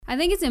I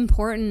think it's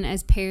important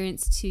as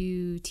parents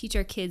to teach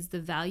our kids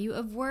the value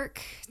of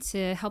work,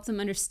 to help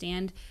them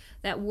understand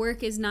that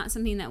work is not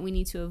something that we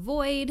need to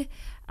avoid.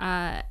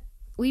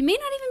 We may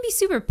not even be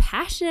super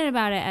passionate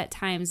about it at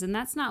times, and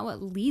that's not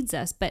what leads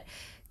us, but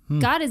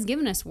God has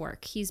given us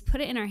work. He's put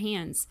it in our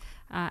hands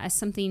as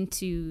something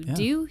to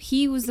do.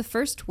 He was the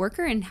first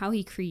worker in how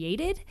he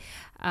created.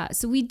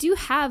 So we do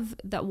have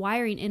that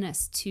wiring in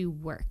us to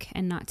work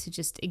and not to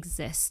just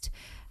exist.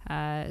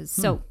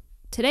 So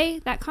today,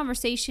 that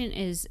conversation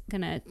is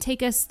going to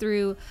take us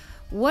through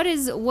what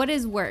is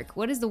work?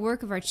 What is the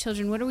work of our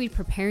children? What are we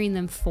preparing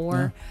them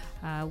for?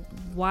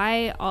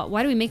 Why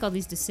do we make all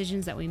these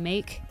decisions that we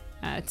make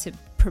to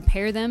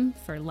prepare them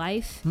for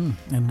life?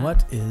 And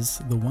what is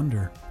the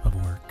wonder of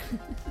work?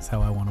 That's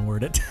how I want to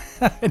word it.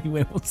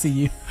 Anyway, we'll see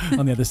you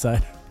on the other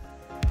side.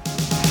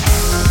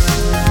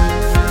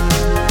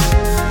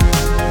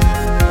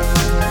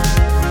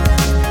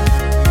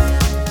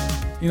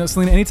 You know,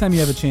 Selena, anytime you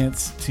have a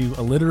chance to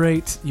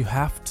alliterate, you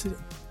have to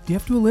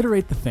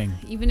alliterate the thing.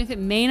 Even if it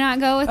may not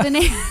go with the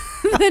name,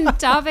 the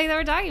topic that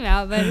we're talking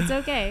about, but it's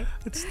okay.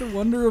 It's the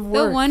wonder of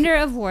work. The wonder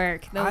of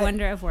work. The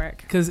wonder of work.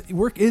 Because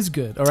work is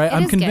good, all right?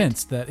 I'm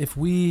convinced that if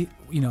we,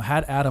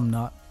 had Adam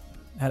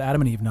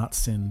and Eve not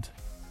sinned,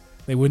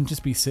 they wouldn't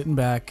just be sitting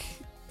back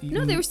eating.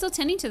 No, they were still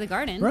tending to the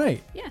garden.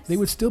 Right. Yes. They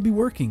would still be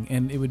working,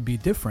 and it would be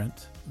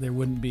different. There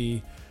wouldn't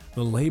be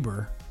the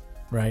labor,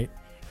 right?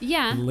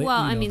 Yeah.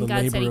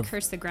 God said he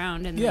cursed the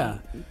ground. And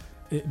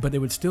but it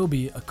would still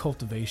be a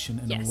cultivation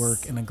and a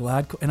work and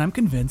and I'm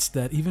convinced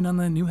that even on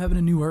the new heaven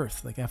and new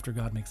earth, like after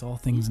God makes all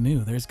things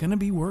new, there's going to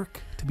be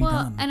work to be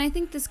done. And I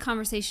think this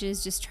conversation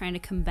is just trying to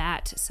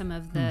combat some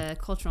of the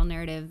cultural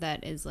narrative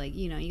that is like,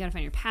 you got to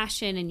find your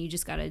passion and you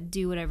just got to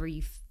do whatever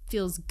you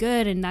feels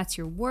good and that's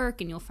your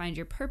work and you'll find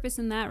your purpose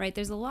in that, right?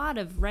 There's a lot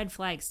of red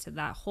flags to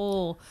that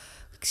whole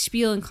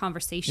spiel and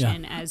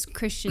conversation as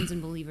Christians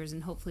and believers,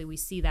 and hopefully we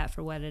see that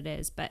for what it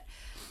is. But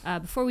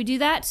before we do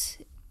that,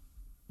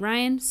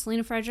 Ryan,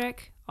 Selena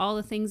Frederick, all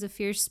the things of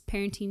fierce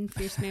parenting,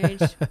 fierce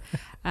marriage,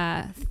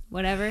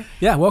 whatever.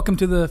 Yeah, welcome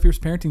to the fierce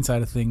parenting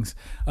side of things.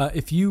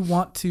 If you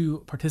want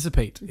to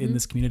participate in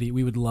this community,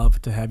 we would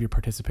love to have your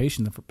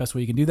participation. The best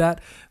way you can do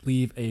that,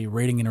 leave a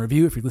rating and a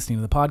review if you're listening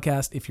to the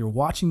podcast. If you're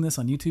watching this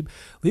on YouTube,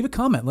 leave a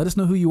comment. Let us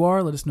know who you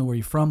are. Let us know where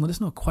you're from. Let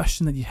us know a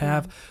question that you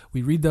have.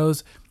 We read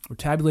those. We're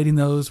tabulating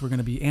those. We're going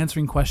to be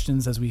answering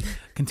questions as we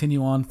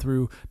continue on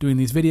through doing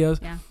these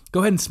videos. Yeah. Go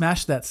ahead and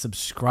smash that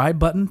subscribe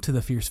button to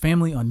the Fierce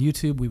Family on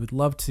YouTube. We would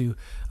love to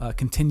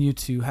continue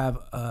to have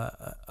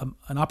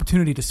an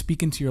opportunity to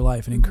speak into your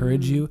life and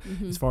encourage you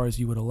as far as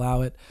you would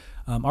allow it.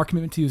 Our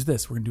commitment to you is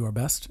this. We're going to do our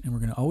best, and we're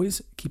going to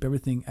always keep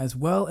everything as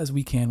well as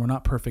we can. We're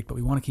not perfect, but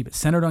we want to keep it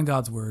centered on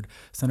God's word,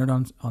 centered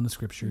on the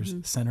scriptures,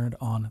 centered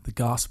on the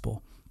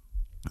gospel.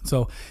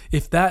 So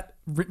if that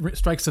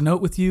strikes a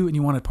note with you and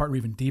you want to partner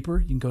even deeper,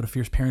 you can go to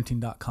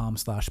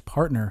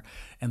fierceparenting.com/partner,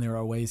 and there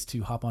are ways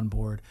to hop on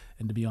board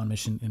and to be on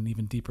mission in an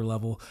even deeper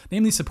level,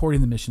 namely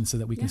supporting the mission so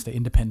that we can stay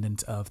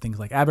independent of things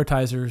like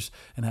advertisers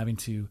and having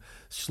to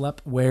schlep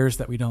wares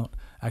that we don't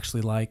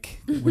actually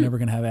like. We're never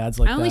going to have ads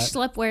like that. I only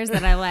schlep wares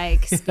that I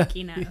like,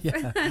 speaking of.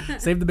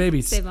 Save the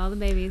babies. Save all the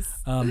babies.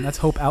 That's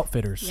Hope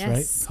Outfitters,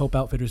 right?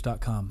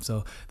 HopeOutfitters.com.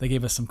 So they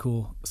gave us some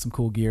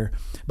cool gear,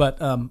 but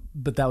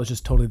that was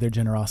just totally their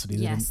generosity.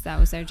 Yes, that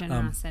was their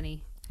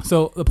generosity.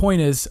 So the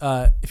point is,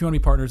 if you want to be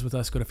partners with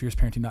us, go to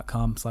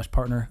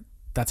fierceparenting.com/partner.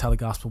 That's how the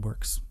gospel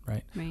works,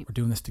 right? We're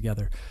doing this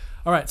together.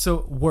 All right.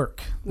 So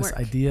work. This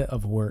idea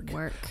of work.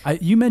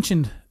 You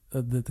mentioned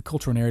the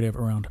cultural narrative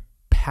around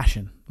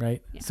passion,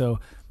 right? Yeah. So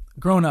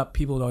growing up,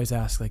 people would always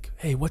ask like,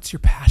 hey, what's your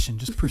passion?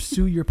 Just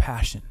pursue your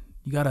passion.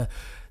 You got to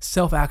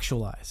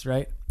self-actualize,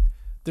 right?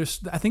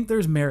 I think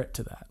there's merit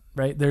to that,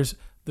 right? There's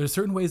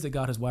certain ways that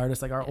God has wired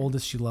us. Like our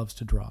oldest, she loves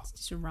to draw. It's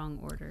just a wrong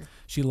order.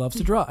 She loves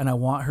to draw. And I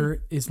want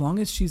her, as long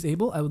as she's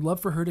able, I would love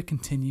for her to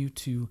continue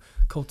to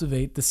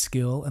cultivate the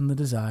skill and the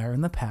desire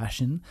and the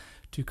passion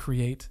to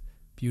create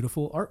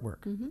beautiful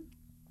artwork.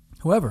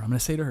 However, I'm going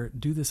to say to her,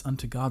 do this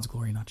unto God's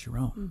glory, not your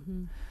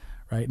own.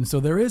 Right? And so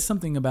there is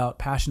something about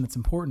passion that's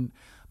important.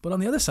 But on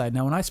the other side,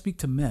 now when I speak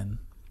to men,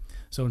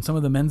 so in some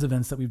of the men's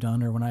events that we've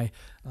done, or when I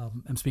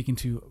am speaking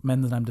to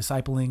men that I'm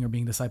discipling or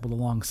being discipled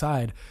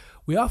alongside,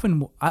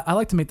 I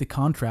like to make the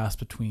contrast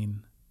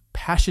between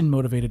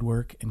passion-motivated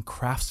work and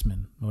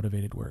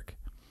craftsman-motivated work.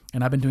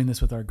 And I've been doing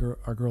this with our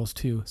girls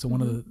too. So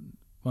one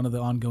of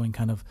the ongoing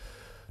kind of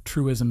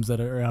truisms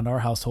that are around our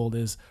household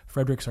is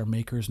Fredericks are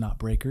makers, not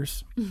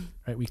breakers.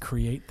 Right? We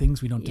create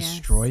things. We don't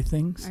destroy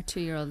things. Our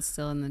 2-year-old is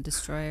still in the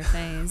destroyer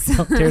phase. We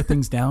don't tear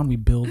things down. We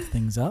build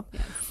things up.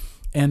 Yes.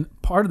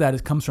 And part of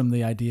that comes from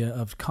the idea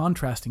of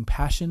contrasting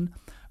passion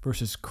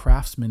versus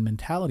craftsman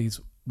mentalities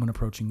when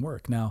approaching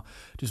work. Now,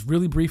 just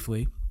really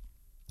briefly,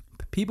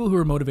 people who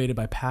are motivated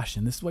by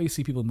passion, this is why you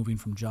see people moving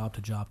from job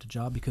to job to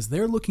job, because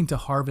they're looking to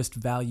harvest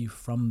value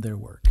from their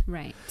work.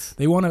 Right.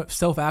 They want to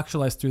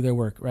self-actualize through their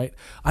work, right?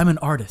 I'm an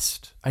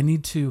artist. I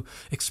need to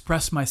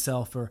express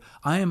myself, or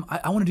I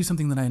want to do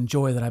something that I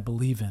enjoy, that I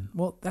believe in.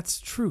 Well, that's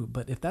true,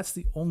 but if that's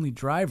the only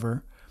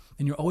driver,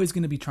 then you're always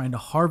going to be trying to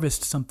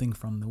harvest something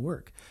from the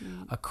work.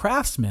 A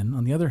craftsman,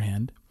 on the other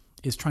hand,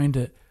 is trying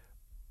to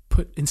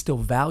instill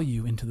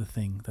value into the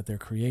thing that they're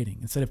creating.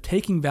 Instead of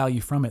taking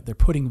value from it, they're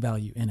putting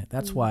value in it.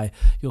 That's why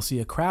you'll see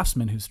a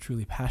craftsman who's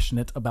truly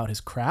passionate about his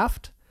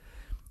craft.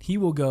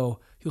 He'll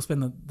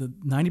spend the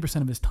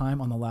 90% of his time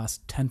on the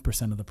last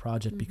 10% of the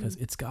project because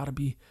it's got to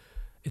be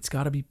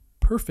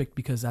perfect,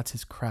 because that's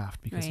his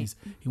craft, because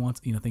he wants,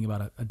 think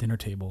about a dinner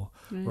table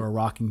or a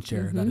rocking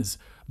chair that is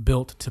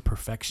built to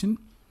perfection.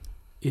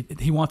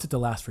 He wants it to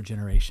last for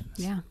generations.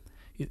 Yeah.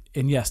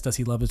 And yes, does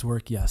he love his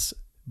work? Yes.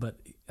 But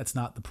that's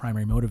not the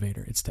primary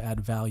motivator. It's to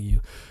add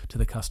value to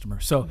the customer.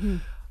 So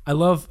I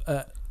love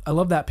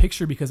that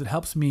picture because it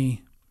helps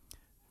me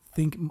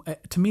think.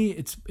 To me,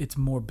 it's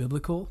more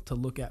biblical to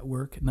look at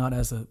work not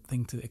as a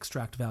thing to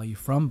extract value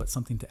from, but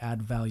something to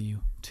add value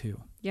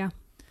to. Yeah.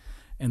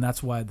 And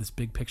that's why this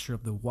big picture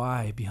of the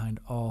why behind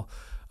all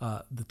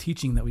the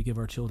teaching that we give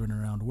our children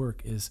around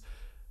work is,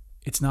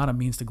 it's not a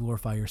means to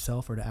glorify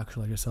yourself or to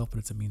actualize yourself, but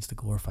it's a means to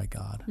glorify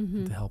God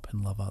and to help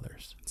and love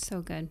others.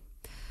 So good.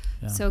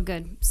 Yeah. So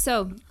good.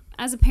 So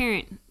as a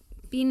parent,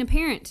 being a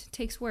parent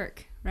takes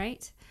work,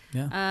 right?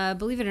 Yeah.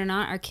 Believe it or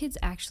not, our kids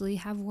actually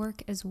have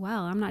work as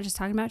well. I'm not just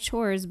talking about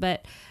chores,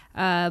 but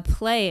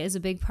play is a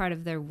big part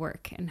of their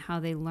work and how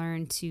they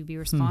learn to be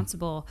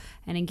responsible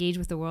and engage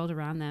with the world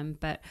around them.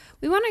 But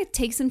we want to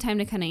take some time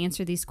to kind of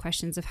answer these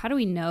questions of how do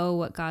we know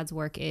what God's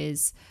work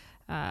is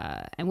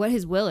and what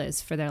his will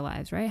is for their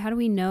lives, right? How do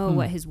we know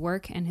what his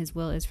work and his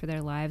will is for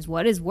their lives?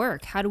 What is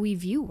work? How do we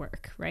view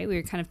work, right? We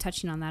were kind of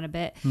touching on that a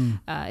bit.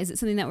 Is it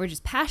something that we're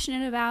just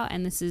passionate about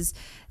and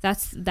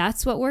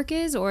that's what work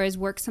is? Or is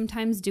work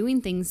sometimes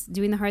doing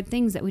the hard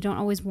things that we don't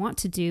always want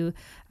to do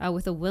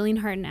with a willing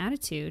heart and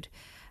attitude?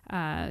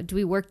 Do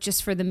we work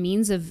just for the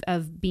means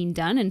of being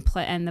done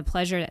and the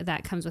pleasure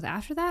that comes with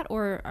after that?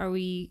 Or are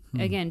we,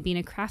 again, being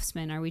a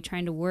craftsman? Are we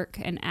trying to work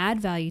and add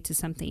value to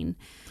something?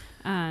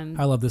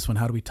 I love this one.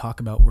 How do we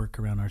talk about work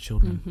around our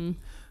children?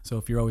 So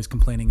if you're always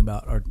complaining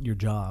about your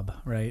job,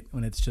 right,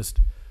 when it's just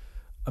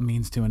a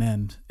means to an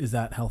end, is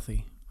that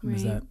healthy?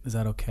 Right. Is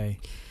that okay?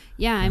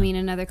 Yeah, I mean,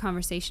 another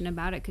conversation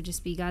about it could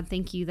just be, God,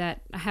 thank you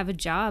that I have a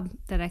job,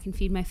 that I can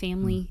feed my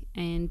family,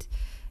 and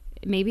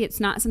maybe it's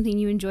not something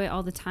you enjoy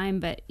all the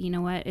time, but you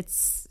know what?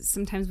 It's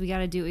sometimes we got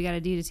to do what we got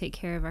to do to take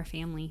care of our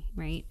family,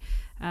 right?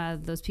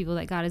 Those people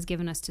that God has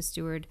given us to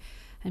steward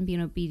and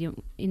being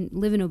obedient,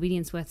 live in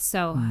obedience with.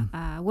 So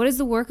what is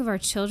the work of our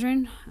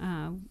children?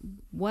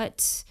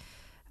 What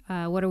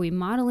are we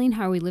modeling?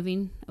 How are we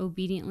living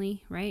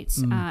obediently, right?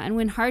 And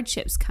when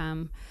hardships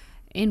come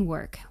in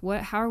work,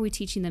 how are we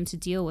teaching them to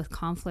deal with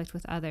conflict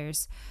with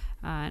others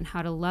and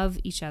how to love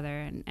each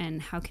other?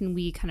 And how can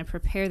we kind of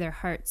prepare their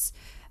hearts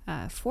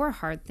for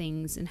hard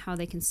things and how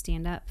they can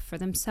stand up for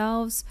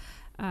themselves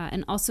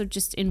and also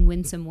just in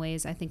winsome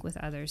ways, I think, with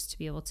others, to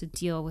be able to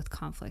deal with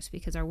conflict,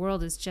 because our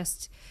world is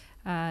just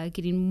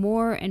getting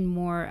more and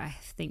more, I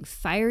think,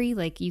 fiery.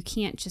 Like, you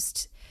can't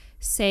just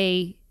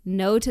say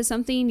no to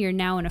something. You're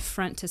now an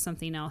affront to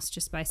something else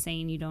just by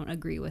saying you don't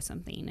agree with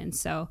something. And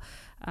so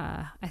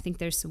I think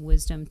there's some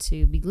wisdom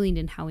to be gleaned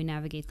in how we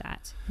navigate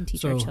that and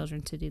teach our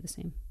children to do the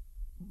same.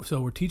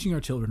 So we're teaching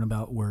our children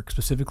about work,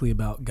 specifically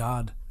about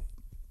God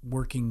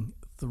working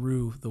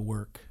through the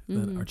work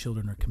that our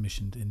children are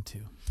commissioned into.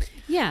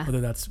 Yeah. Whether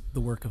that's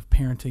the work of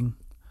parenting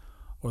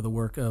or the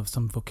work of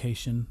some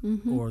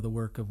vocation or the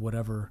work of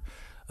whatever.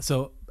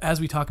 So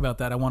as we talk about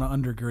that, I want to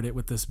undergird it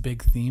with this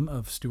big theme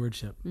of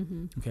stewardship.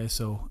 Okay,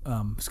 so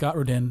Scott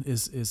Rodin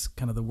is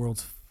kind of the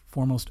world's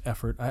foremost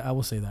effort. I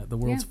will say that. The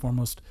world's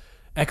foremost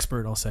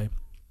expert, I'll say,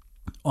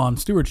 on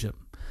stewardship.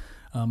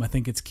 I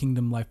think it's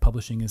Kingdom Life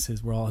Publishing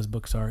is where all his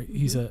books are.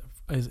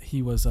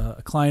 He was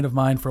a client of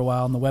mine for a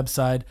while on the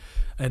website,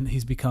 and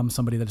he's become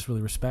somebody that I just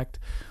really respect.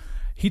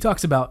 He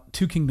talks about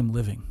two kingdom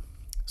living.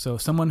 So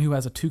someone who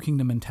has a two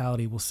kingdom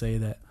mentality will say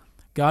that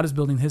God is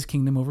building his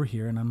kingdom over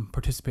here, and I'm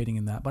participating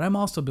in that, but I'm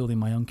also building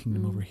my own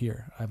kingdom over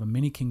here. I have a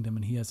mini kingdom,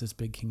 and he has this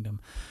big kingdom,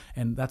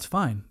 and that's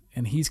fine.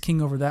 And he's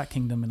king over that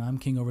kingdom, and I'm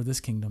king over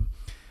this kingdom.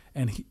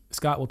 And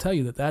Scott will tell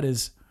you that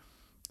is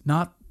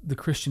not the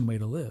Christian way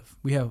to live.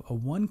 We have a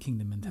one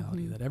kingdom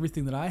mentality, that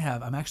everything that I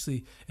have,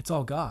 it's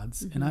all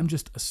God's, and I'm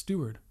just a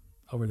steward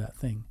over that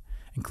thing,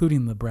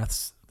 including the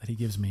breaths that he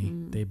gives me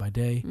day by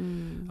day,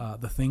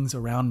 the things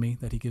around me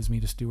that he gives me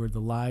to steward, the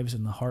lives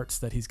and the hearts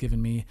that he's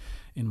given me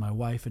in my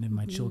wife and in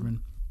my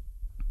children.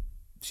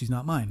 She's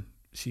not mine.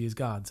 She is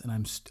God's, and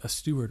I'm a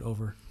steward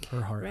over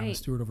her heart. Right. I'm a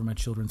steward over my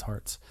children's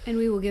hearts. And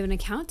we will give an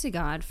account to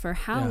God for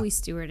how we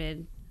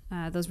stewarded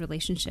those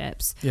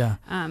relationships. Yeah.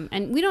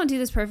 And we don't do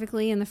this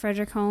perfectly in the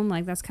Frederick home.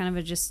 Like, that's kind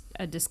of just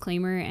a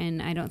disclaimer,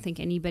 and I don't think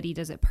anybody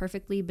does it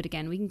perfectly. But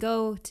again, we can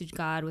go to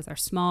God with our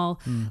small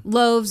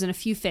loaves and a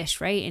few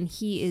fish, right? And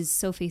he is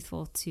so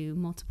faithful to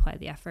multiply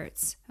the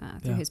efforts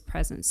through his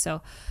presence.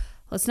 So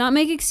let's not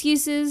make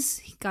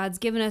excuses. God's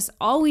given us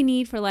all we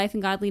need for life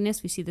and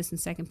godliness. We see this in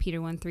 2 Peter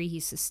 1:3. He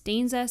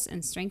sustains us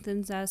and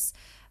strengthens us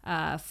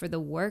for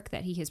the work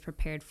that he has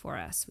prepared for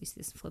us. We see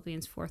this in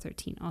Philippians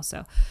 4:13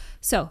 also.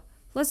 So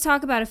let's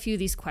talk about a few of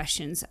these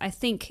questions. I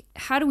think,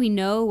 how do we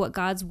know what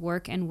God's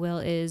work and will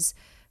is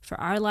for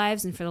our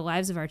lives and for the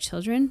lives of our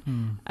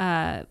children?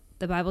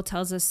 The Bible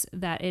tells us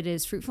that it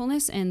is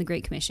fruitfulness and the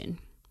Great Commission.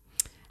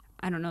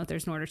 I don't know if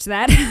there's an order to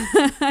that.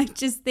 I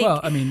just think... Well,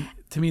 I mean,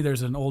 to me,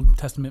 there's an Old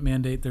Testament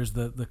mandate. There's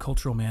the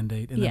cultural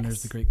mandate. And then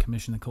there's the Great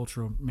Commission. The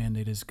cultural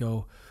mandate is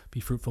go, be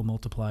fruitful,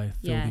 multiply,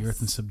 fill the earth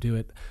and subdue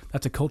it.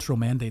 That's a cultural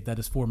mandate that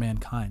is for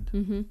mankind.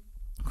 Mm-hmm.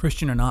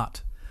 Christian or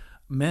not.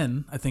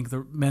 Men, I think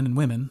the men and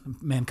women,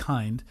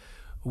 mankind,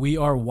 we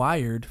are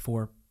wired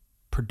for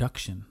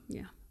production.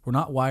 Yeah. We're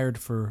not wired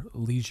for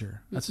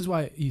leisure. This is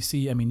why you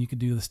see, I mean, you could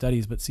do the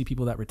studies, but see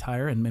people that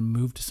retire and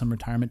move to some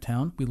retirement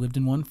town. We lived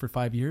in one for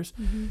 5 years.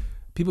 Mm-hmm.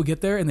 People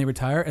get there and they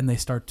retire and they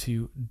start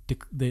to,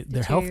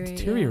 their health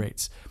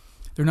deteriorates.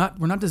 We're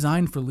not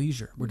designed for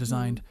leisure. We're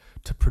designed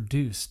to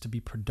produce, to be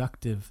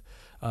productive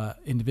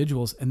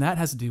individuals. And that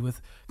has to do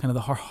with kind of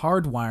the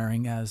hard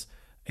wiring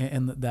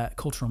and that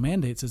cultural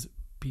mandates is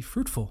be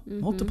fruitful,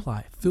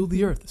 multiply, fill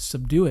the earth,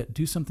 subdue it,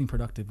 do something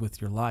productive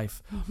with your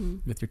life,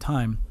 with your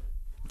time.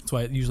 That's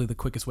why usually the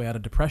quickest way out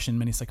of depression,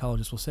 many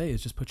psychologists will say,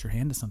 is just put your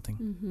hand to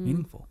something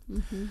meaningful.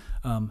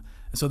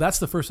 So that's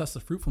the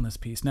fruitfulness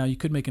piece. Now, you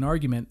could make an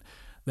argument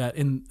that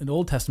in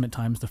Old Testament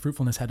times, the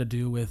fruitfulness had to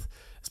do with,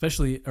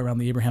 especially around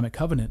the Abrahamic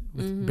covenant,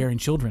 with bearing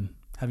children,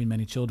 having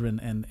many children,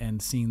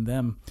 and seeing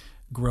them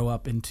grow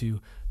up into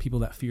people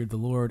that feared the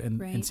Lord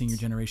and seeing your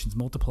generations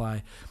multiply.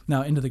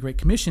 Now, into the Great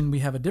Commission, we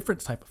have a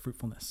different type of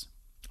fruitfulness.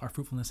 Our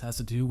fruitfulness has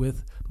to do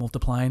with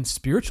multiplying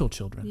spiritual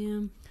children.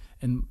 Yeah.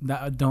 And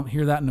that, don't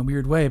hear that in a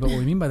weird way, but what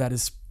we mean by that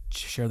is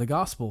share the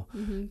gospel.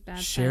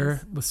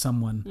 Share with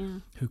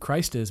someone who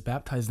Christ is,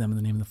 baptize them in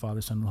the name of the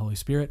Father, Son, and Holy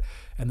Spirit,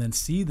 and then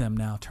see them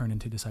now turn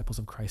into disciples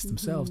of Christ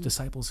themselves,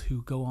 disciples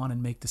who go on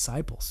and make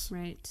disciples.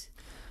 Right.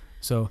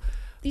 So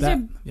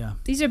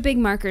these are big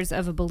markers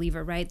of a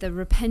believer, right? The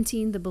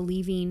repenting, the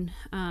believing,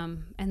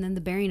 and then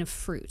the bearing of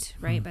fruit,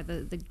 right? By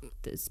the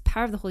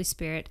power of the Holy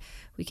Spirit,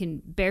 we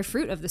can bear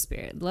fruit of the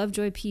Spirit: love,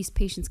 joy, peace,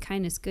 patience,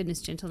 kindness,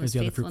 goodness, gentleness,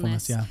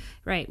 faithfulness.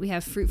 Right. We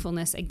have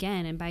fruitfulness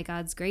again, and by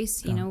God's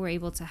grace, we're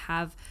able to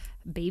have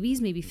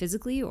babies, maybe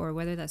physically, or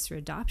whether that's through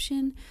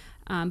adoption.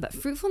 But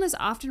fruitfulness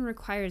often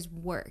requires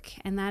work,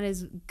 and that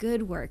is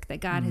good work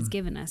that God has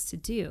given us to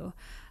do.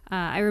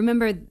 I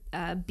remember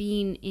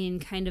being in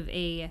kind of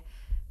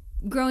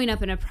growing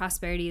up in a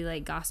prosperity,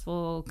 like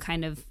gospel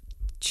kind of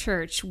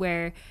church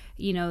where,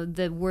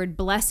 the word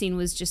blessing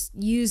was just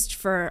used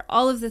for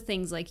all of the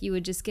things. Like you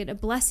would just get a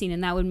blessing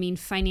and that would mean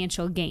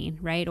financial gain,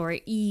 right? Or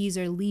ease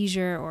or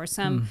leisure or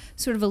some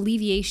sort of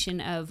alleviation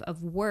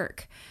of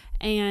work.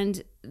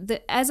 And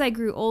as I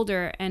grew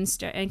older and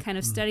kind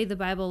of studied the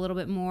Bible a little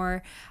bit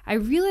more, I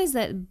realized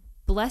that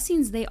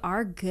blessings, they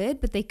are good,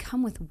 but they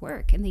come with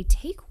work and they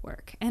take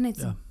work, and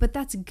but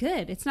that's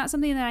good. It's not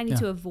something that I need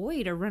to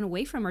avoid or run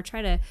away from or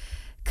try to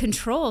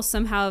control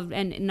somehow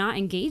and not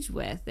engage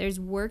with. There's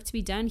work to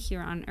be done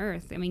here on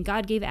earth. I mean,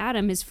 God gave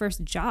Adam his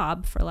first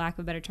job, for lack of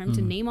a better term,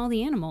 to name all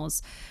the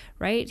animals,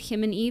 right?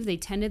 Him and Eve, they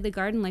tended the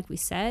garden, like we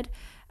said.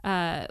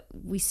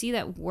 We see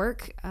that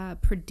work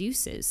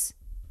produces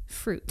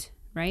fruit,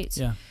 right?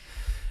 Yeah.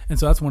 And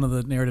so that's one of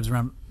the narratives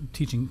around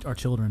teaching our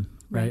children,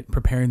 right?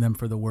 Preparing them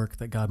for the work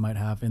that God might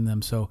have in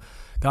them. So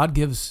God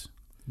gives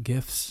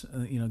gifts,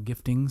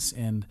 giftings.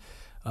 And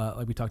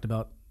like we talked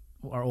about,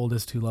 our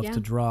oldest who loves to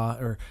draw,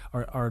 or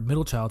our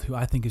middle child who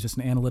I think is just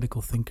an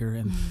analytical thinker.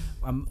 And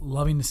I'm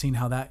loving to see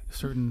how that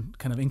certain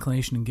kind of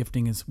inclination and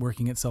gifting is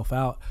working itself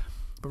out,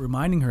 but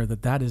reminding her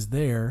that is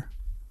there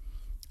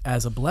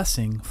as a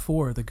blessing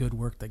for the good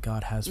work that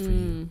God has for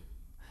you.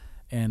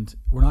 And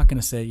we're not going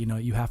to say,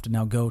 you have to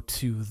now go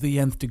to the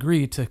nth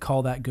degree to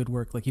call that good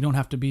work. Like, you don't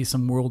have to be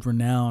some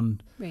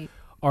world-renowned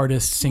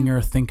artist,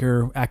 singer,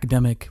 thinker,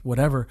 academic,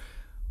 whatever.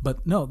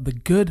 But no, the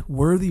good,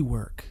 worthy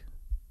work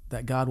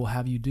that God will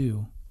have you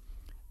do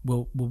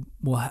will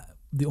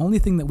the only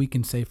thing that we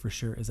can say for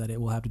sure is that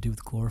it will have to do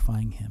with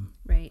glorifying Him.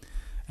 Right.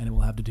 And it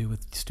will have to do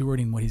with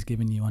stewarding what He's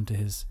given you unto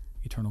His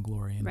eternal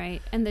glory.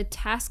 Right. And the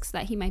tasks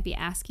that He might be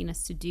asking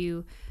us to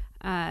do,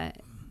 our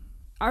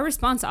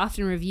response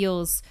often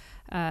reveals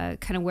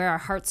kind of where our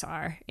hearts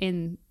are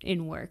in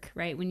work,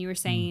 right? When you were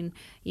saying,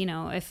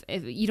 if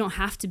you don't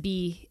have to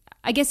be,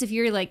 I guess if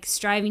you're like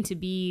striving to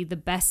be the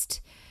best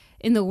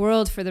in the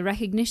world for the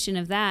recognition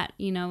of that,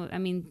 you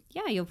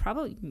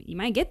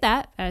might get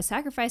that at a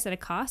sacrifice, at a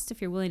cost,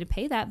 if you're willing to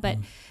pay that. But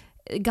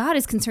God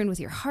is concerned with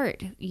your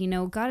heart.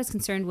 God is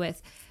concerned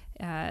with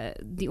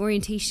the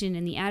orientation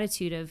and the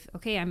attitude of,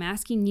 okay, I'm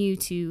asking you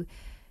to,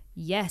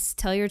 yes,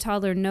 tell your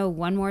toddler no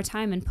one more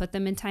time and put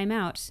them in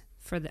timeout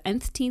for the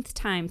nth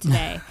time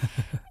today.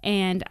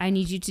 And I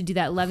need you to do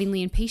that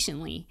lovingly and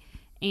patiently.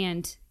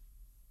 And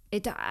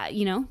it,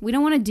 we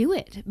don't want to do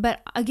it. But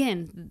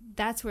again,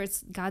 that's where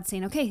it's God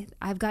saying, okay,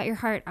 I've got your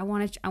heart. I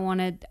want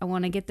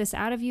to get this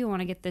out of you. I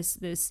want to get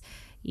this,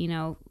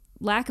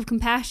 lack of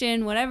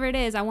compassion, whatever it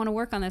is. I want to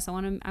work on this.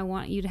 I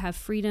want you to have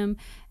freedom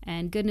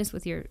and goodness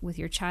with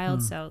your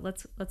child. So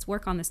let's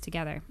work on this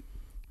together.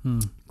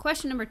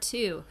 Question number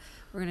 2,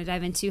 we're going to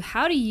dive into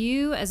how do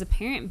you as a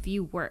parent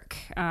view work?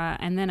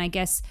 And then I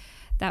guess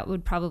that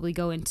would probably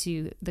go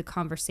into the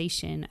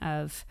conversation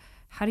of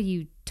how do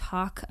you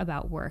talk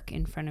about work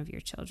in front of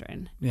your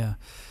children? Yeah,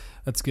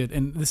 that's good.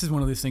 And this is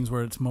one of these things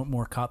where it's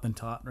more caught than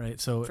taught, right?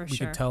 So we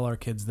could tell our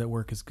kids that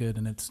work is good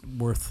and it's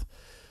worth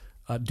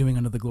doing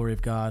under the glory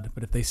of God.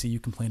 But if they see you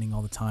complaining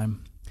all the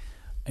time,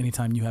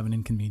 anytime you have an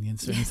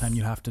inconvenience, or anytime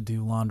you have to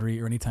do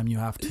laundry, or anytime you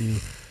have to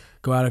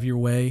go out of your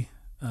way,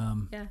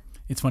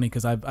 it's funny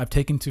because I've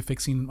taken to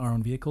fixing our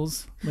own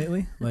vehicles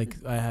lately. Like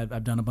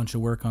I've done a bunch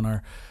of work on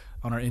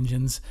our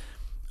engines,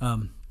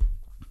 and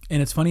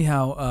it's funny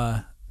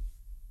how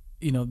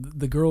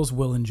the girls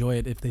will enjoy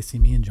it if they see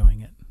me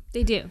enjoying it.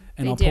 They do,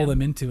 and I'll pull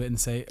them into it and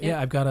say,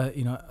 I've got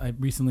to. I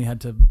recently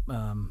had to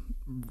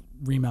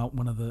remount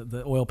one of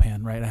the oil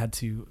pan. Right, I had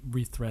to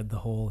rethread the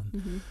hole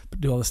and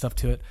do all this stuff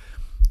to it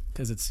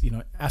because it's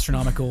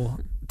astronomical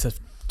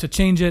to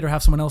change it or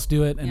have someone else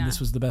do it, and this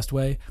was the best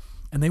way.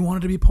 And they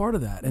wanted to be part of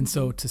that. And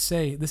so to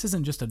say, this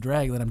isn't just a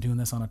drag that I'm doing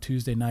this on a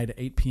Tuesday night at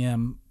 8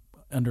 p.m.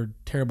 under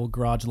terrible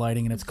garage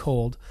lighting and it's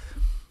cold,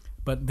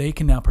 but they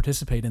can now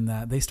participate in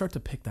that. They start to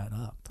pick that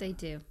up. They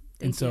do.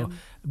 So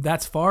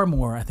that's far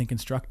more, I think,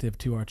 instructive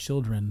to our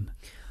children.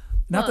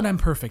 Not that I'm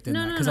perfect in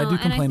that, because I do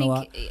complain a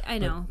lot. I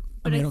know.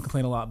 I don't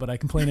complain a lot, but I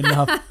complain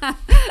enough.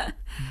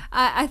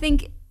 I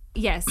think,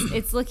 yes,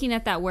 it's looking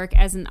at that work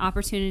as an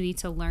opportunity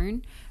to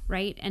learn,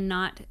 right? And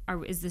not,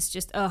 or is this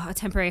just a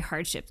temporary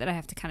hardship that I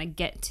have to kind of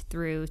get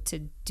through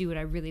to do what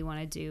I really want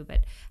to do?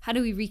 But how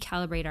do we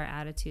recalibrate our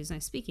attitudes? And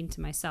I'm speaking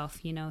to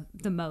myself,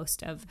 the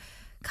most of,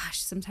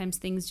 gosh, sometimes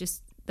things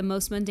just, the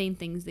most mundane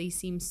things, they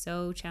seem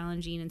so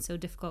challenging and so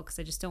difficult because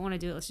I just don't want to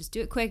do it. Let's just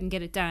do it quick and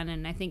get it done.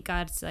 And I think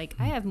God's like,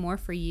 I have more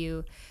for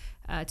you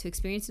to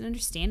experience and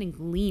understand and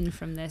glean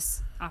from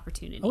this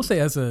opportunity. I will say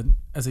as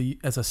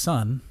a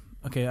son,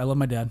 okay, I love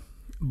my dad,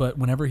 but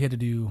whenever he had to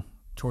do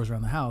chores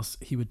around the house,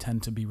 he would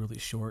tend to be really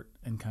short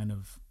and kind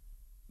of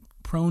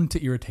prone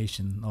to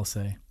irritation, I'll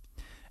say.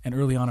 And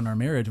early on in our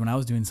marriage, when I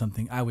was doing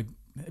something, I would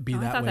be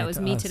that way. I thought that was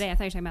me us. Today. I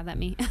thought you were talking about that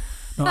me.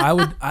 No,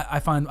 I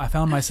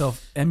found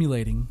myself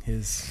emulating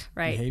his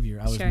behavior.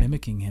 I was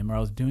mimicking him, or I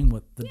was doing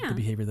the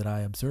behavior that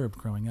I observed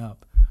growing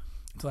up.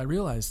 So I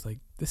realized,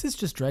 this is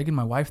just dragging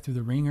my wife through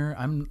the ringer.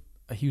 I'm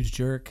a huge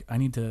jerk. I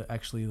need to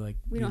actually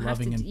be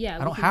loving, and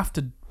I don't have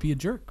to be a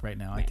jerk right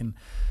now. Right. I can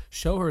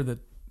show her that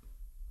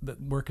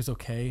work is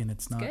okay, and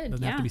it's not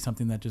doesn't have to be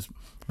something that just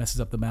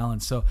messes up the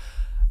balance. So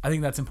I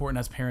think that's important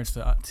as parents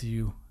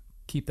to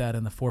keep that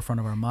in the forefront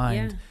of our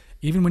mind. Yeah.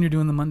 Even when you're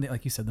doing the mundane,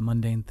 like you said, the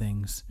mundane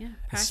things,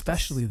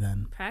 especially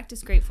then.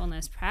 Practice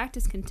gratefulness,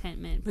 practice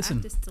contentment,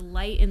 practice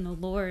delight in the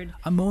Lord.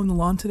 I'm mowing the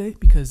lawn today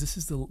because this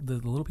is the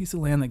little piece of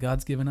land that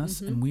God's given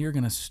us, and we are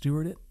going to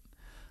steward it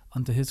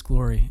unto His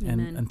glory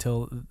and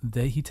until the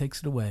day He takes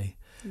it away.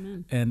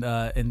 Amen.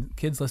 And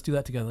kids, let's do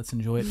that together. Let's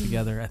enjoy it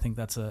together. I think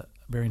that's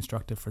very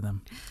instructive for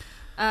them.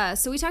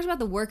 So we talked about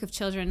the work of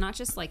children, not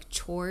just like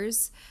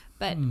chores,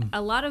 but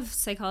a lot of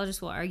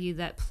psychologists will argue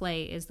that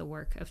play is the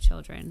work of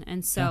children.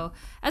 And so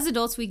as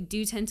adults, we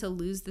do tend to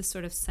lose this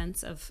sort of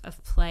sense of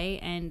play.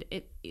 And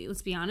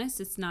let's be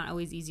honest, it's not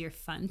always easy or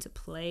fun to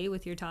play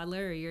with your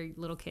toddler or your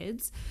little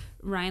kids.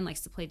 Ryan likes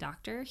to play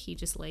doctor. He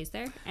just lays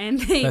there and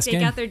they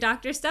take out their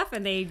doctor stuff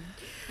and they...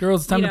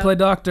 Girls, it's time to play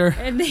doctor.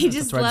 And they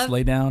just just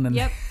lay down.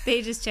 And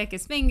they just check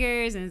his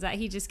fingers and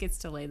he just gets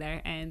to lay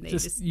there. And they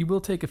You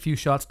will take a few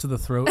shots to the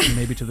throat and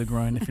maybe to the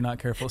groin if you're not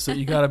careful. So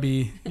you gotta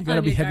be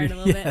heavy. A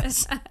little bit.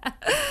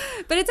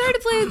 But it's hard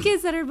to play with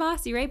kids that are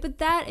bossy, right? But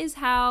that is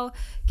how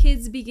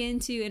kids begin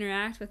to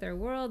interact with their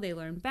world. They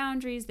learn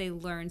boundaries. They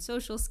learn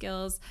social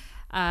skills.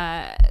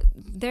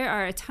 There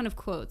are a ton of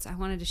quotes. I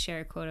wanted to share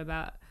a quote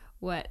about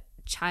what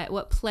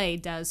play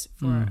does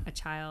for a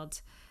child.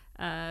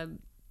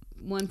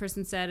 One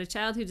person said, "A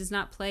child who does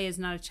not play is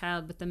not a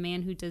child, but the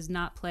man who does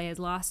not play has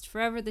lost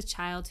forever the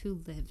child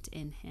who lived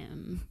in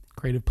him."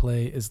 Creative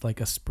play is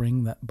like a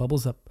spring that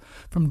bubbles up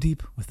from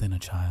deep within a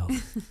child.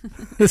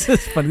 This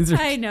is funny.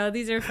 I know,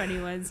 these are funny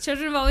ones.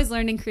 Children have always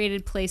learned and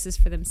created places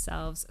for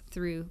themselves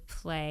through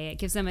play. It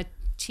gives them a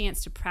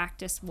chance to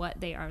practice what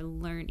they are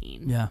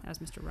learning. Yeah. That was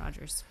Mr.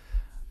 Rogers.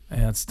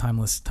 Yeah, it's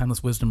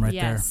timeless wisdom right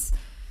there. Yes.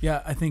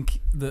 Yeah, I think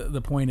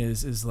the point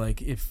is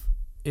like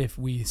if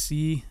we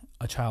see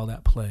a child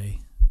at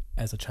play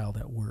as a child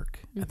at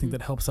work, I think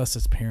that helps us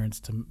as parents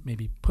to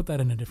maybe put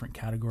that in a different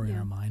category in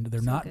our mind.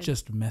 They're not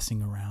just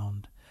messing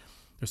around.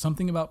 There's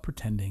something about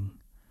pretending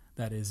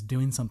that is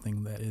doing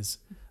something that is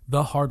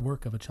the hard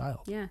work of a child.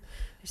 Yeah.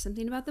 There's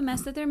something about the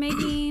mess that they're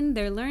making.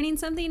 They're learning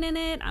something in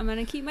it. I'm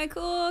going to keep my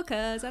cool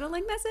because I don't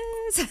like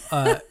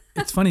messes.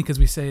 It's funny because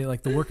we say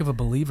like the work of a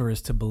believer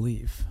is to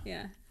believe.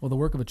 Yeah. Well, the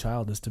work of a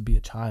child is to be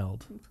a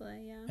child and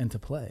play, and to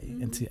play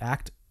and to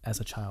act as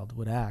a child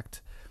would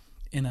act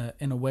in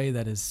a way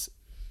that is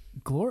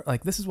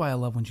like this is why I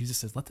love when Jesus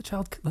says, let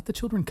the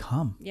children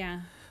come.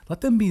 Yeah. Let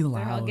them be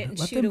loud.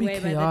 Let them be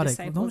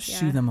chaotic. Don't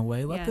shoo them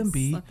away. Let them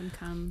be let them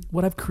come.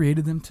 What I've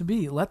created them to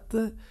be.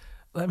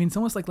 It's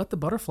almost like let the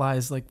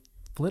butterflies like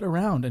flit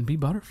around and be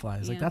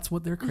butterflies. Like that's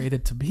what they're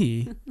created to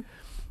be.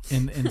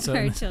 And so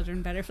our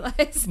children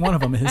butterflies. one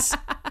of them is,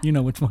 you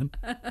know which one.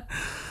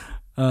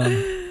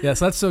 So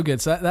that's so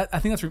good. So that I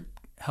think that's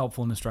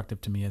helpful and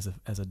instructive to me as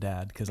a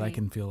dad, because I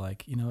can feel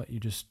like, you know what, you're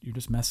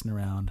just messing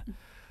around.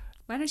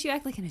 Why don't you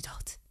act like an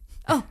adult?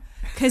 Oh,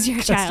 because you're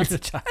a child. You're a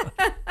child.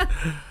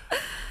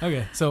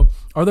 Okay, so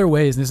are there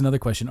ways, and this is another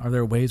question, are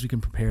there ways we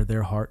can prepare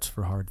their hearts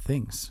for hard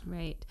things?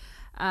 Right.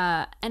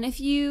 And if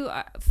you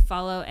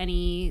follow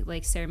any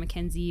like Sarah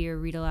Mackenzie or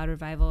Read Aloud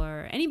Revival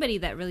or anybody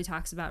that really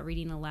talks about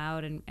reading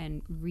aloud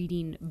and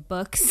reading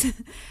books,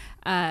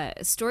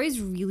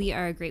 stories really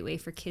are a great way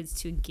for kids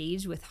to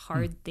engage with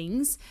hard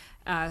things,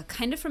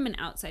 kind of from an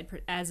outside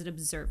as an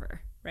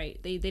observer. Right.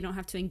 They don't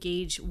have to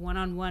engage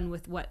one-on-one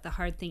with what the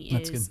hard thing is.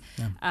 That's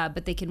good. Yeah.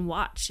 But they can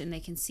watch and they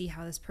can see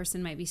how this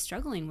person might be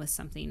struggling with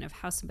something, of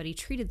how somebody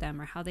treated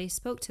them or how they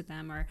spoke to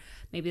them, or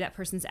maybe that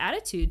person's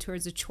attitude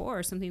towards a chore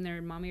or something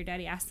their mommy or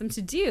daddy asked them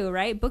to do.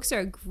 Right. Books are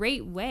a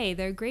great way.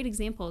 They're a great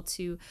example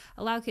to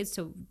allow kids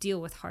to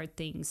deal with hard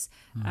things,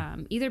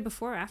 either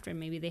before or after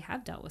maybe they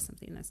have dealt with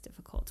something that's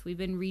difficult. We've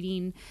been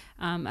reading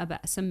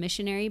about some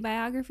missionary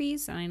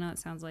biographies. And I know it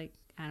sounds like,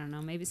 I don't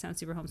know, maybe it sounds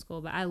super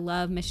homeschool, but I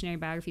love missionary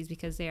biographies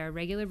because they are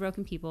regular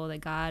broken people that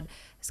God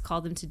has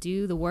called them to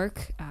do the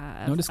work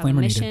of a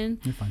mission.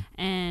 You're fine.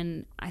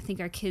 And I think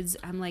our kids,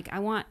 I'm like, I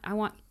want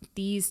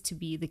these to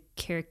be the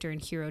character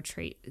and hero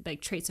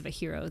like traits of a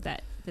hero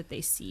that they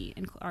see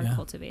and are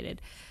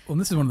cultivated. Well, and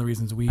this is one of the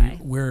reasons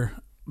we're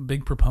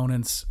big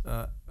proponents.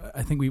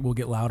 I think we will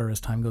get louder as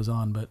time goes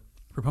on, but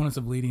proponents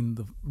of reading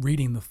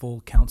the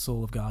full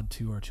counsel of God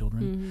to our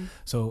children. Mm-hmm.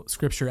 So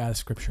scripture as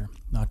scripture,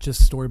 not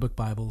just storybook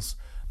Bibles,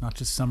 not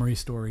just summary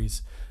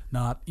stories,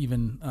 not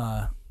even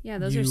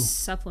those are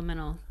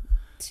supplemental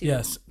to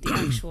the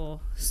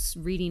actual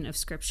reading of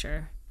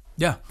scripture.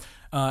 Yeah.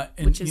 And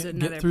which is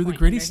another get through the point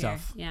gritty right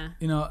stuff. Here. Yeah.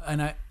 You know,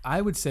 and I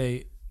would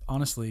say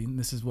honestly, and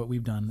this is what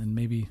we've done, and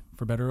maybe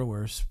for better or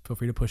worse, feel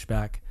free to push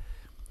back.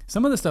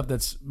 Some of the stuff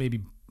that's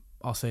maybe,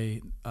 I'll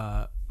say,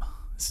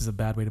 this is a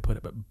bad way to put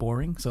it, but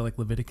boring. So like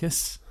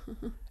Leviticus,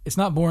 it's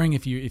not boring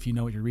if you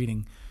know what you're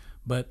reading,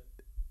 but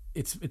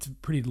it's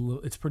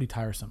pretty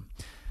tiresome.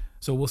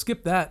 So we'll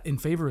skip that in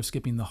favor of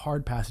skipping the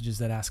hard passages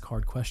that ask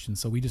hard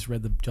questions. So we just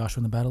read the Joshua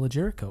and the Battle of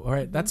Jericho. All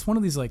right, that's one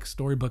of these like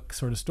storybook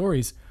sort of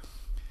stories.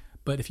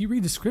 But if you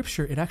read the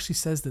scripture, it actually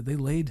says that they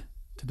laid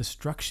to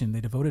destruction.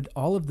 They devoted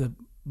all of the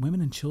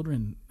women and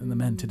children and the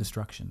men to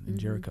destruction in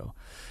Jericho,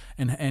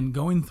 and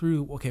going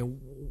through, okay,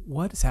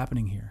 what is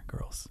happening here,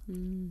 girls?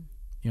 You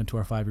know, to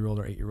our 5-year-old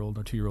or 8-year-old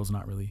or 2-year-old's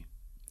not really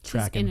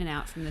tracking. She's in and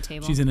out from the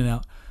table. She's in and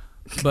out.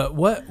 But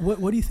what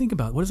do you think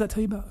about? What does that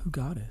tell you about who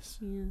God is?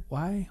 Yeah.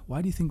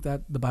 Why do you think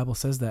that the Bible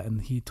says that?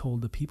 And He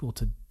told the people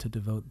to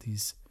devote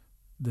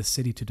the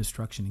city to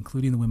destruction,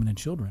 including the women and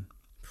children.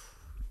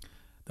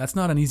 That's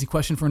not an easy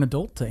question for an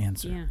adult to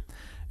answer. Yeah.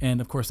 And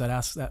of course,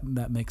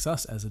 that makes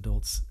us as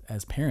adults,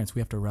 as parents,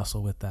 we have to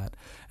wrestle with that.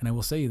 And I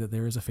will say that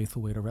there is a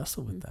faithful way to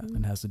wrestle with that.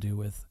 And it has to do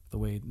with the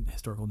way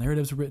historical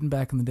narratives were written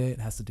back in the day. It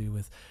has to do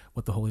with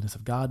what the holiness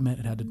of God meant.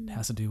 It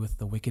has to do with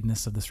the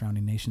wickedness of the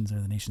surrounding nations, or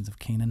the nations of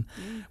Canaan,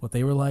 what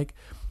they were like.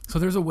 So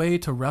there's a way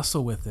to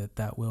wrestle with it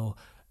that will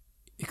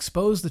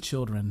expose the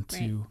children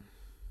to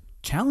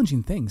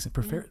challenging things. It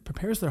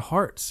prepares their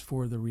hearts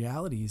for the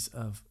realities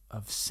of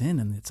sin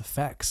and its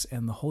effects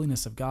and the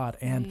holiness of God.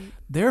 And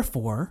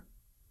therefore,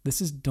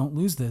 don't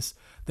lose this,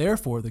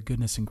 therefore the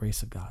goodness and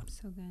grace of God.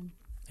 So good.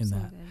 In so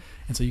that. Good.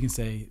 And so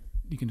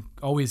you can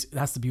always,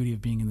 that's the beauty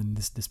of being in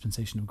this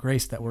dispensation of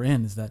grace that we're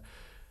in, is that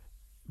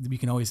we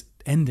can always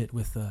end it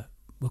with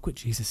look what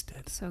Jesus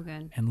did. So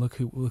good. And look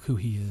who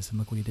He is, and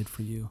look what He did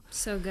for you.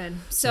 So good.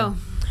 So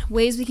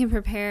ways we can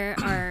prepare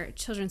our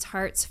children's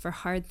hearts for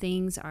hard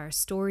things are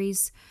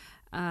stories.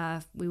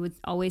 We would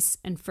always,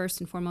 and first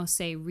and foremost,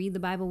 say read the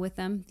Bible with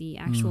them, the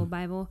actual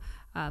Bible.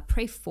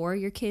 Pray for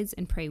your kids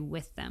and pray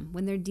with them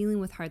when they're dealing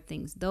with hard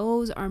things.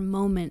 Those are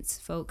moments,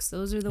 folks.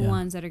 Those are the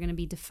ones that are going to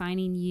be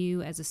defining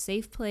you as a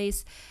safe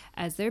place,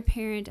 as their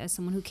parent, as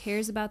someone who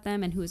cares about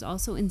them and who is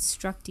also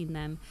instructing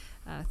them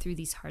through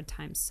these hard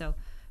times. So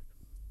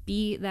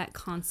be that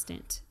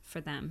constant for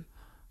them.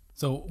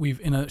 So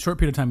in a short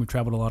period of time, we've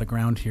traveled a lot of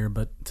ground here,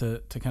 but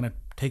to kind of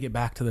take it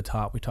back to the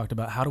top, we talked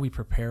about how do we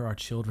prepare our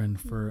children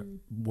for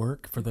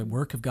work, for the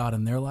work of God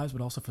in their lives,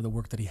 but also for the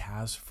work that He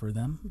has for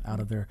them out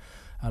of their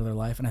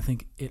life. And I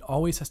think it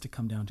always has to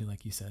come down to,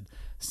 like you said,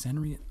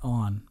 centering it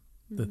on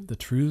the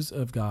truths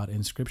of God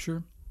in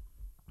Scripture,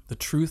 the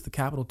truth, the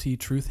capital T,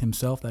 truth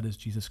Himself, that is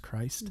Jesus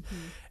Christ.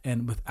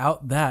 And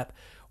without that,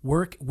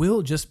 work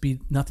will just be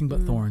nothing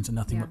but thorns and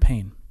nothing but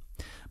pain.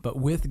 But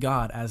with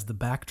God as the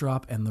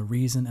backdrop and the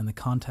reason and the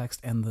context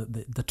and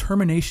the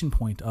termination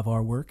point of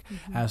our work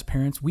as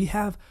parents, we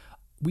have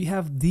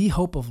the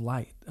hope of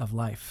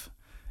life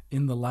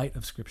in the light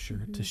of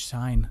Scripture to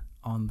shine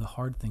on the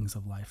hard things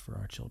of life for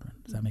our children.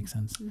 Does that make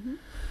sense?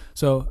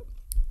 So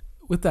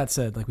with that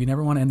said, like, we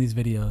never want to end these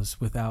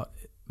videos without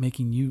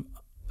making you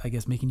I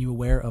guess, making you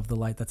aware of the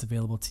light that's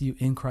available to you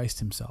in Christ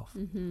himself.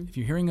 If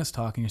you're hearing us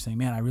talk and you're saying,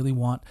 man, I really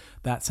want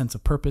that sense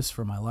of purpose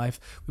for my life,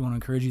 we want to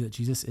encourage you that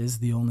Jesus is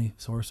the only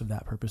source of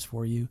that purpose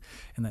for you,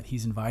 and that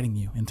he's inviting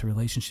you into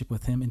relationship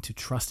with him, into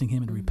trusting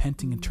him and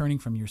repenting and turning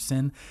from your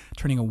sin,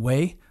 turning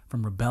away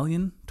from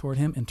rebellion toward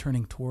him and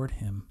turning toward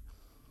him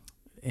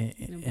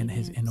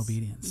in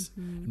obedience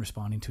and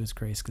responding to his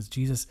grace, because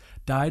Jesus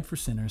died for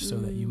sinners so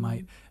that you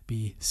might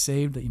be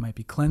saved, that you might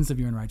be cleansed of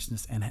your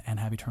unrighteousness and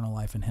have eternal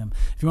life in him.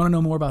 If you want to know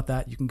more about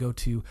that, you can go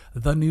to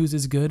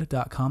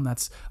thenewsisgood.com.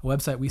 That's a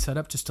website we set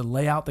up just to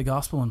lay out the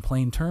gospel in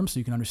plain terms so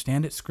you can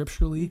understand it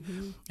scripturally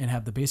and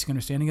have the basic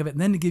understanding of it,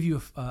 and then to give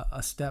you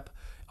a step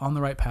on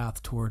the right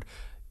path toward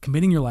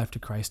committing your life to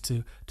Christ,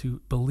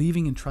 to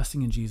believing and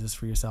trusting in Jesus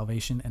for your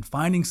salvation, and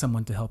finding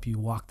someone to help you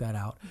walk that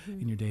out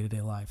in your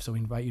day-to-day life. So we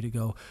invite you to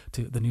go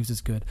to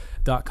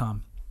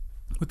thenewsisgood.com.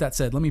 With that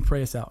said, let me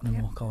pray us out, and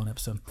then we'll call it an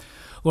episode.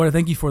 Lord, I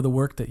thank you for the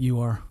work that you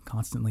are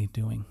constantly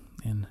doing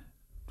in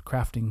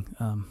crafting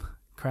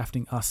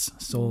us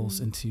souls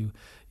into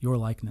your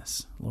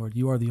likeness. Lord,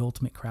 you are the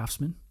ultimate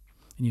craftsman,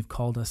 and you've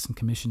called us and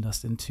commissioned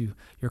us into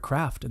your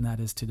craft, and that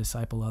is to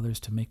disciple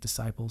others, to make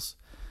disciples,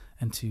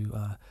 and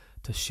to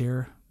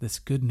share this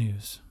good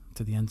news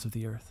to the ends of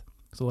the earth.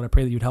 So Lord, I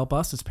pray that you'd help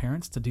us as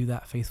parents to do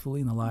that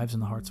faithfully in the lives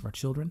and the hearts of our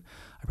children.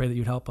 I pray that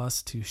you'd help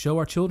us to show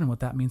our children what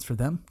that means for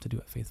them to do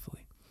it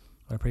faithfully.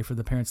 Lord, I pray for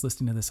the parents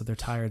listening to this, if they're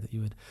tired, that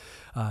you would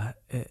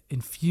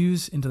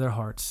infuse into their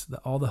hearts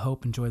all the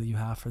hope and joy that you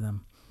have for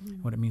them,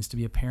 what it means to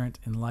be a parent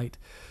in light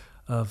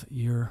of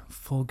your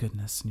full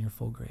goodness and your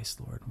full grace,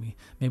 Lord.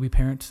 May we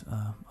parent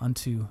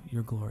unto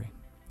your glory.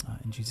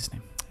 In Jesus'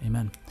 name,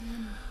 amen.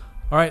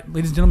 All right,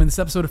 ladies and gentlemen, this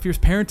episode of Fierce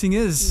Parenting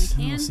is,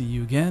 and we'll see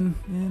you again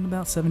in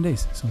about 7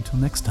 days. So until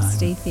next time.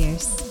 Stay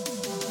fierce.